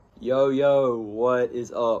Yo, what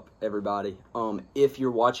is up, everybody? If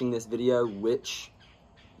you're watching this video, which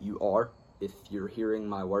you are, if you're hearing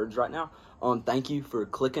my words right now, thank you for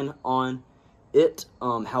clicking on it.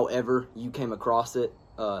 However you came across it,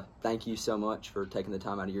 thank you so much for taking the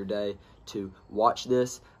time out of your day to watch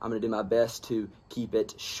this. I'm going to do my best to keep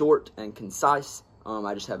it short and concise.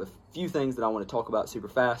 I just have a few things that I want to talk about super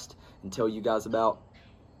fast and tell you guys about,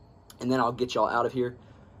 and then I'll get y'all out of here.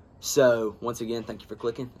 So, once again, thank you for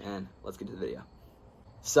clicking, and let's get to the video.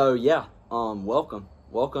 So, yeah, welcome,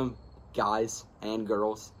 guys and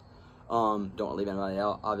girls. Don't want to leave anybody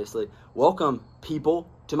out, obviously. Welcome, people,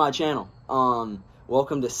 to my channel.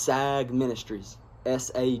 Welcome to SAG Ministries,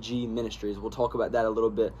 SAG Ministries. We'll talk about that a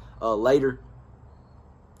little bit later,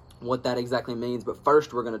 what that exactly means. But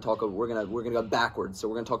first, we're gonna go backwards. So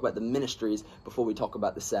we're gonna talk about the ministries before we talk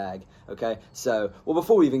about the SAG. Okay. So, well,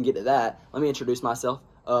 before we even get to that, let me introduce myself.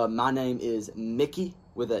 My name is Mickey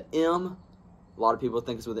with an M. A lot of people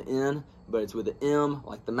think it's with an N, but it's with an M,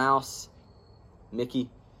 like the mouse. Mickey.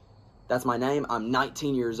 That's my name. I'm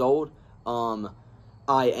 19 years old. I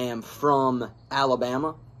am from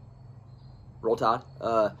Alabama. Roll Tide.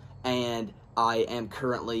 And I am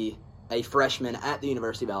currently a freshman at the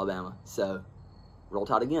University of Alabama. So, Roll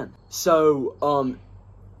Tide again. So,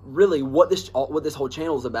 really, what this whole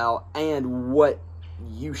channel is about, and what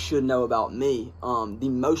you should know about me, the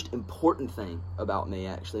most important thing about me,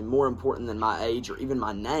 actually, more important than my age or even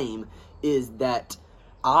my name, is that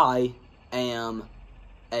I am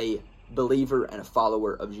a believer and a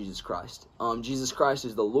follower of Jesus Christ. Jesus Christ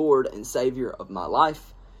is the Lord and Savior of my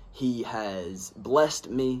life. He has blessed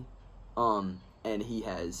me, and He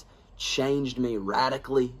has changed me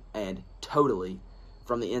radically and totally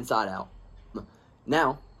from the inside out.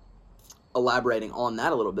 Now, elaborating on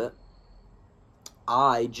that a little bit,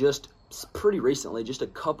 I just pretty recently, just a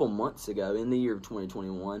couple months ago, in the year of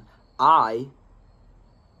 2021, I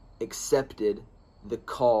accepted the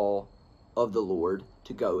call of the Lord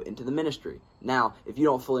to go into the ministry. Now, if you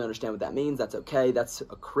don't fully understand what that means, that's okay. That's a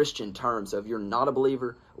Christian term. So if you're not a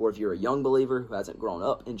believer, or if you're a young believer who hasn't grown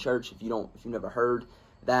up in church, if you've never heard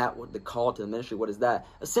that, what the call to the ministry, what is that?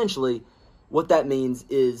 Essentially, what that means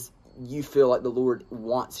is you feel like the Lord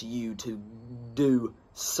wants you to do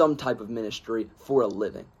some type of ministry for a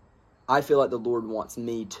living. I feel like the Lord wants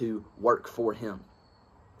me to work for Him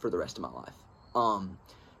for the rest of my life.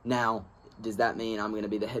 Now, does that mean I'm going to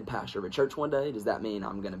be the head pastor of a church one day? Does that mean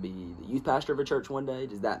I'm going to be the youth pastor of a church one day?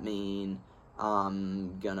 Does that mean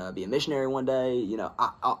I'm going to be a missionary one day?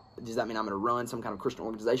 Does that mean I'm going to run some kind of Christian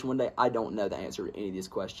organization one day? I don't know the answer to any of these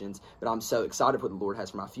questions, but I'm so excited for what the Lord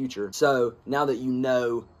has for my future. So now that you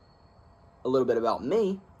know a little bit about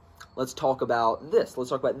me, let's talk about this.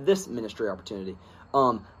 Let's talk about this ministry opportunity.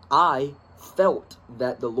 I felt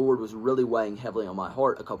that the Lord was really weighing heavily on my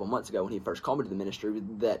heart a couple months ago when He first called me to the ministry,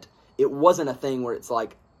 that it wasn't a thing where it's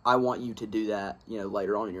like, I want you to do that,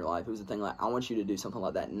 later on in your life. It was a thing like, I want you to do something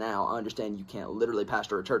like that now. I understand you can't literally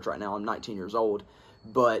pastor a church right now. I'm 19 years old,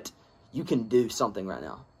 but you can do something right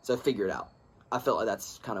now. So figure it out. I felt like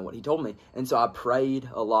that's kind of what He told me. And so I prayed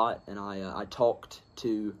a lot, and I talked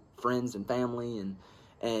to friends and family,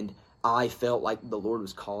 and I felt like the Lord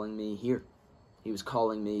was calling me here. He was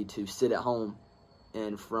calling me to sit at home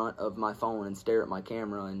in front of my phone and stare at my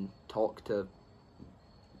camera and talk to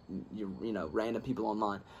random people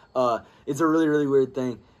online. It's a really, really weird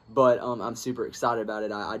thing, but I'm super excited about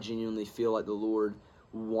it. I genuinely feel like the Lord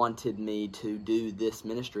wanted me to do this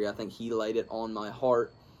ministry. I think He laid it on my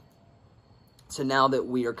heart. So now that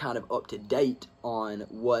we are kind of up to date on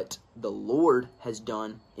what the Lord has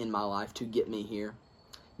done in my life to get me here,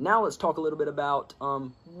 now let's talk a little bit about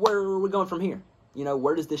where are we going from here?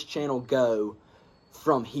 Where does this channel go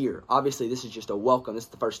from here? Obviously, this is just a welcome. This is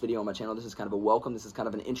the first video on my channel. This is kind of a welcome. This is kind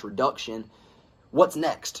of an introduction. What's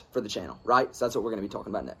next for the channel, right? So that's what we're going to be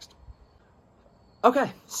talking about next.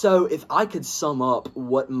 Okay, so if I could sum up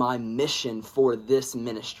what my mission for this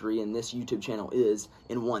ministry and this YouTube channel is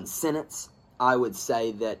in one sentence, I would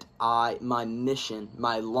say that my mission,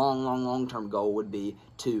 my long-term goal would be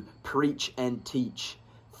to preach and teach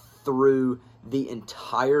through the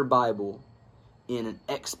entire Bible in an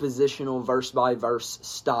expositional verse-by-verse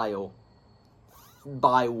style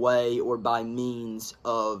by way or by means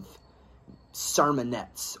of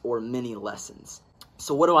sermonettes or mini lessons.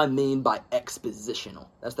 So what do I mean by expositional?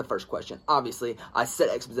 That's the first question. Obviously, I said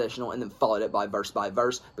expositional and then followed it by verse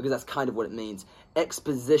because that's kind of what it means.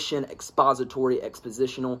 Exposition, expository,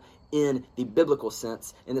 expositional in the biblical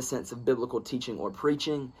sense, in the sense of biblical teaching or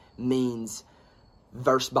preaching, means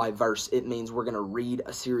verse by verse. It means we're going to read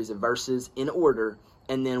a series of verses in order,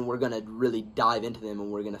 and then we're going to really dive into them,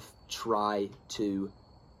 and we're going to try to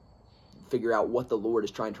figure out what the Lord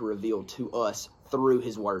is trying to reveal to us through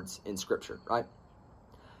his words in Scripture, right?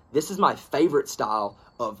 This is my favorite style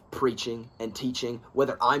of preaching and teaching,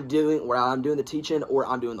 whether I'm doing the teaching or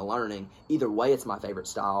I'm doing the learning. Either way, it's my favorite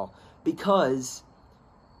style because,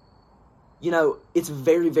 it's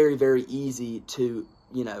very, very, very easy to,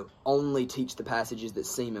 only teach the passages that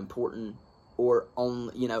seem important or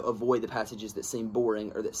only, avoid the passages that seem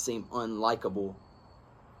boring or that seem unlikable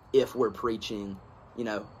if we're preaching,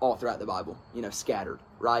 all throughout the Bible, scattered,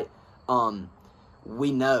 right?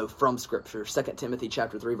 We know from Scripture, 2 Timothy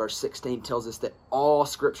chapter 3, verse 16 tells us that all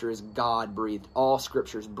Scripture is God-breathed. All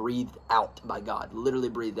Scripture is breathed out by God, literally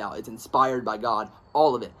breathed out. It's inspired by God,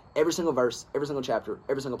 all of it. Every single verse, every single chapter,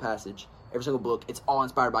 every single passage, every single book, it's all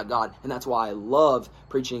inspired by God. And that's why I love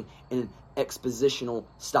preaching in an expositional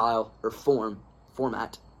style or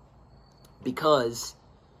format, because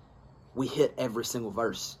we hit every single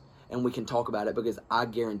verse and we can talk about it, because I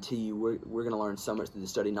guarantee you we're going to learn so much through the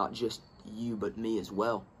study, not just you, but me as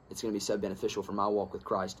well. It's going to be so beneficial for my walk with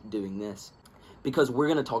Christ doing this, because we're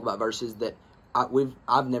going to talk about verses that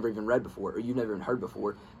I've never even read before, or you've never even heard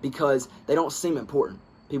before, because they don't seem important.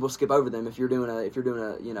 People skip over them if you're doing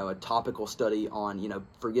a topical study on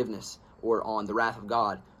forgiveness or on the wrath of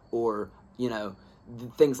God or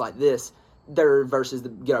things like this. There are verses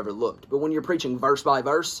that get overlooked, but when you're preaching verse by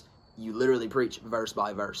verse, you literally preach verse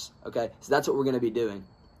by verse. Okay, so that's what we're going to be doing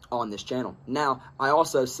on this channel. Now, I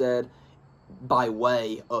also said by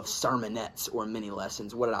way of sermonettes or mini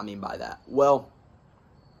lessons. What did I mean by that? Well,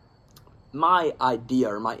 my idea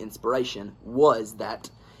or my inspiration was that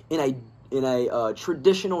in a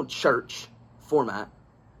traditional church format,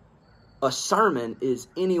 a sermon is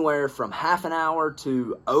anywhere from half an hour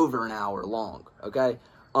to over an hour long. Okay,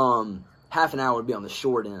 half an hour would be on the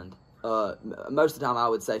short end. Most of the time, I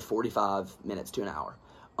would say 45 minutes to an hour.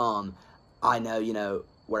 I know,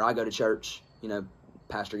 where I go to church,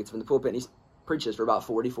 pastor gets from the pulpit and he preaches for about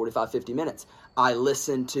 40, 45, 50 minutes. I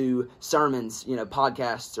listen to sermons,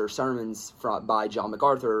 podcasts or sermons by John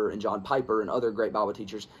MacArthur and John Piper and other great Bible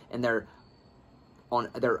teachers, and they're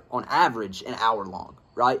on average an hour long,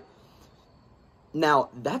 right? Now,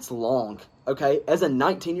 that's long, okay? As a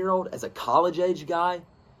 19-year-old, as a college-age guy,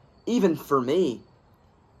 even for me,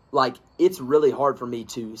 it's really hard for me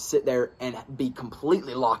to sit there and be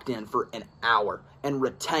completely locked in for an hour and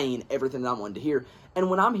retain everything that I wanted to hear. And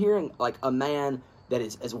when I'm hearing, a man that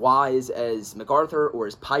is as wise as MacArthur or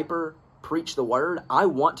as Piper preach the word, I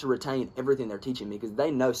want to retain everything they're teaching me, because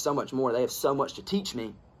they know so much more. They have so much to teach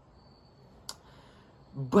me.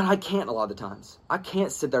 But I can't a lot of the times. I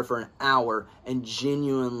can't sit there for an hour and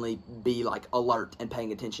genuinely be, alert and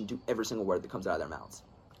paying attention to every single word that comes out of their mouths.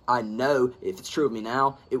 I know if it's true of me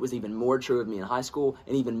now, it was even more true of me in high school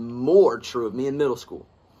and even more true of me in middle school.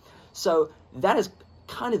 So that is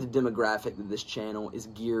kind of the demographic that this channel is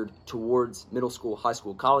geared towards: middle school, high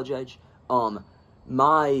school, college age.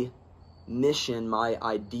 My mission, my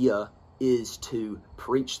idea is to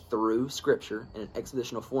preach through Scripture in an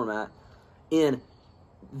expositional format in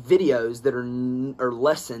videos that or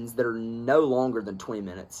lessons that are no longer than 20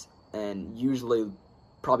 minutes and usually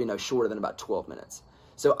probably no shorter than about 12 minutes.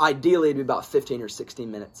 So ideally, it'd be about 15 or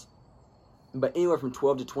 16 minutes. But anywhere from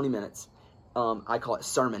 12 to 20 minutes, I call it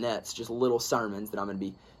sermonettes, just little sermons that I'm going to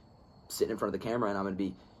be sitting in front of the camera and I'm going to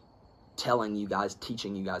be telling you guys,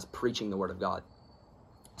 teaching you guys, preaching the Word of God.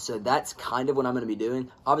 So that's kind of what I'm going to be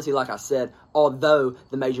doing. Obviously, like I said, although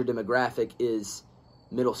the major demographic is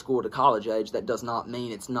middle school to college age, that does not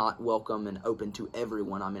mean it's not welcome and open to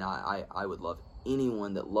everyone. I mean, I would love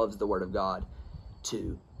anyone that loves the Word of God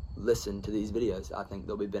to listen to these videos. I think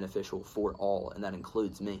they'll be beneficial for all, and that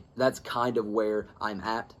includes me. That's kind of where I'm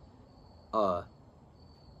at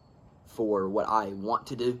for what I want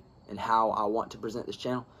to do and how I want to present this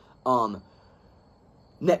channel.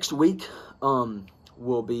 Next week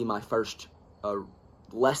will be my first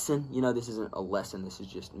lesson. This isn't a lesson, this is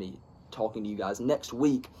just me talking to you guys. Next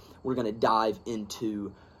week, we're going to dive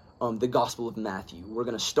into the Gospel of Matthew. We're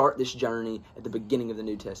going to start this journey at the beginning of the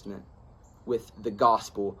New Testament with the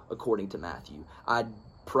Gospel according to Matthew. I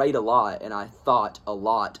prayed a lot and I thought a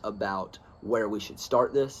lot about where we should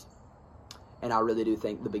start this, and I really do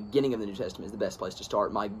think the beginning of the New Testament is the best place to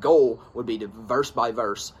start. My goal would be to verse by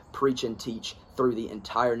verse preach and teach through the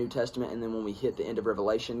entire New Testament, and then when we hit the end of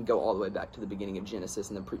Revelation, go all the way back to the beginning of Genesis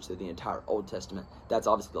and then preach through the entire Old Testament. That's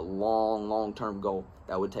obviously the long-term goal.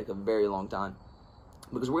 That would take a very long time,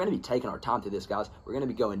 because we're going to be taking our time through this, guys. We're going to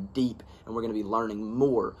be going deep, and we're going to be learning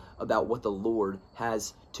more about what the Lord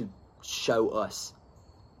has to show us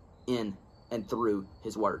in and through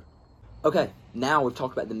His Word. Okay, now we've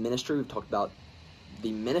talked about the ministry, we've talked about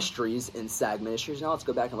the ministries in SAG Ministries. Now let's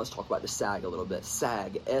go back and let's talk about the SAG a little bit.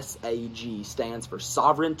 SAG, S-A-G, stands for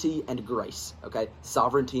Sovereignty and Grace, okay?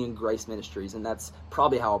 Sovereignty and Grace Ministries, and that's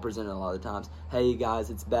probably how I'll present it a lot of the times. Hey guys,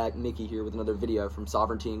 it's back, Mickey here with another video from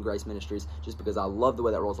Sovereignty and Grace Ministries, just because I love the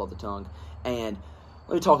way that rolls off the tongue. And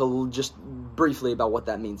let me talk a little, just briefly about what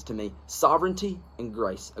that means to me. Sovereignty and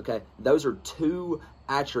grace, okay? Those are two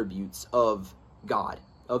attributes of God,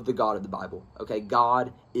 of the God of the Bible, okay?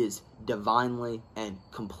 God is divinely and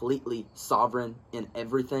completely sovereign in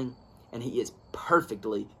everything, and he is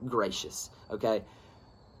perfectly gracious, okay?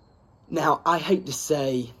 Now, I hate to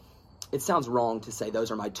say, it sounds wrong to say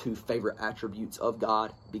those are my two favorite attributes of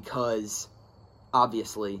God, because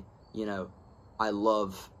obviously, you know, I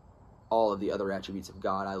love all of the other attributes of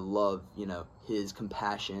God. I love, you know, his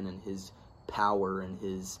compassion and his power and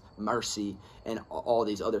his mercy and all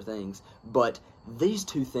these other things. But these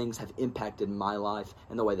two things have impacted my life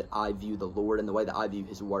and the way that I view the Lord and the way that I view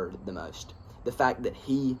his word the most. The fact that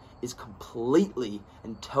he is completely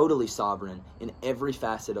and totally sovereign in every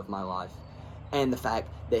facet of my life, and the fact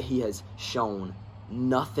that he has shown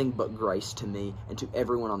nothing but grace to me and to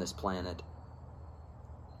everyone on this planet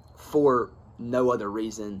for no other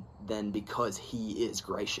reason than because he is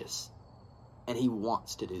gracious and he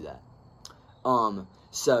wants to do that.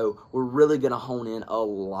 So we're really going to hone in a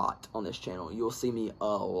lot on this channel. You'll see me a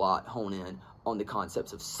lot hone in on the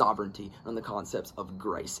concepts of sovereignty and on the concepts of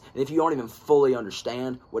grace. And if you don't even fully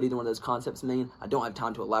understand what either one of those concepts mean, I don't have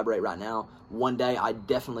time to elaborate right now. One day I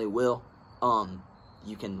definitely will.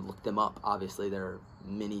 You can look them up. Obviously, there are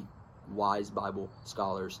many wise Bible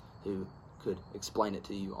scholars who could explain it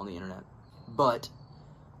to you on the internet. But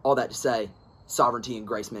all that to say, Sovereignty and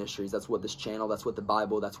Grace Ministries, that's what this channel, that's what the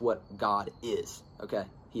Bible, that's what God is, okay?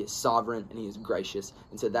 He is sovereign and he is gracious,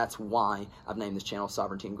 and so that's why I've named this channel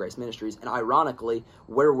Sovereignty and Grace Ministries. And ironically,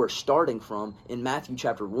 where we're starting from, in Matthew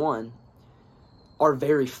chapter 1, our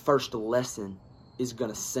very first lesson is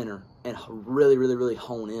going to center and really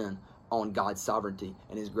hone in on God's sovereignty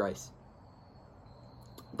and his grace.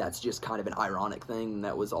 That's just kind of an ironic thing, and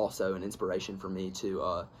that was also an inspiration for me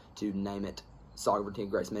to name it Sovereignty and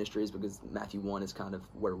Grace Ministries, because Matthew 1 is kind of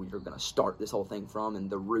where we are going to start this whole thing from and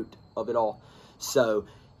the root of it all. So,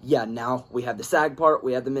 yeah, now we have the SAG part,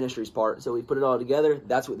 we have the ministries part, so we put it all together.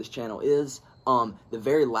 That's what this channel is. The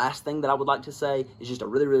very last thing that I would like to say is just a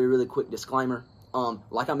really quick disclaimer.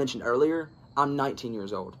 Like I mentioned earlier, I'm 19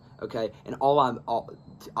 years old, okay? And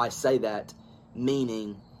I say that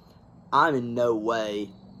meaning I'm in no way,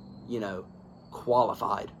 you know,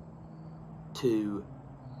 qualified to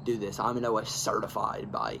do this. I'm in no way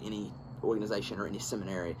certified by any organization or any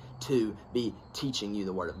seminary to be teaching you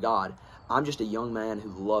the Word of God. I'm just a young man who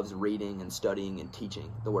loves reading and studying and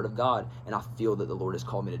teaching the Word of God, and I feel that the Lord has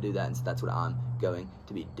called me to do that, and so that's what I'm going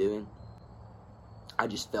to be doing. I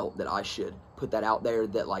just felt that I should put that out there,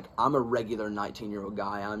 that like I'm a regular 19-year-old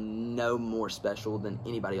guy. I'm no more special than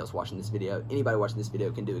anybody else watching this video. Anybody watching this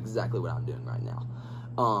video can do exactly what I'm doing right now.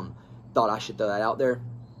 Thought I should throw that out there.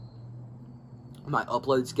 My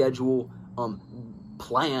upload schedule,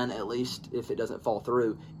 plan, at least if it doesn't fall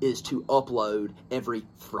through, is to upload every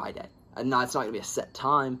Friday. And it's not going to be a set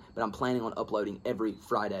time, but I'm planning on uploading every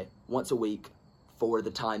Friday, once a week for the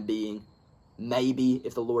time being. Maybe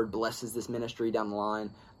if the Lord blesses this ministry down the line,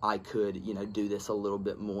 I could, you know, do this a little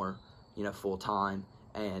bit more, you know, full time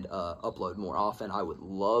and upload more often. I would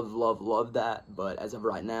love that, but as of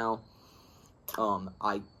right now,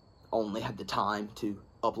 I only have the time to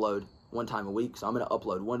upload one time a week, so I'm going to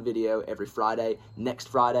upload one video every Friday. Next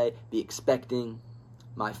Friday, be expecting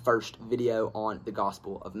my first video on the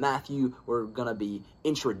Gospel of Matthew. We're going to be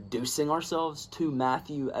introducing ourselves to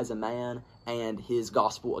Matthew as a man and his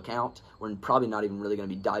Gospel account. We're probably not even really going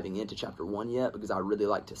to be diving into chapter 1 yet, because I really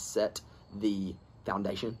like to set the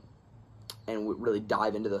foundation and we really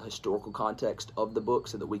dive into the historical context of the book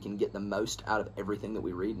so that we can get the most out of everything that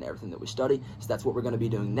we read and everything that we study. So that's what we're going to be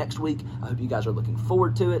doing next week. I hope you guys are looking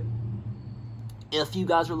forward to it. If you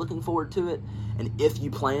guys are looking forward to it, and if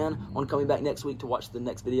you plan on coming back next week to watch the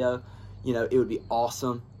next video, you know, it would be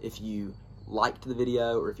awesome if you liked the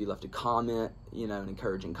video, or if you left a comment, you know, an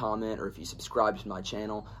encouraging comment, or if you subscribed to my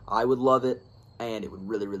channel. I would love it, and it would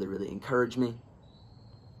really encourage me.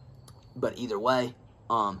 But either way,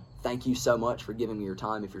 thank you so much for giving me your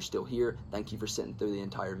time. If you're still here, thank you for sitting through the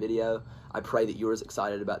entire video. I pray that you're as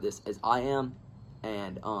excited about this as I am,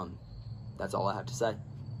 and that's all I have to say.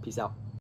 Peace out.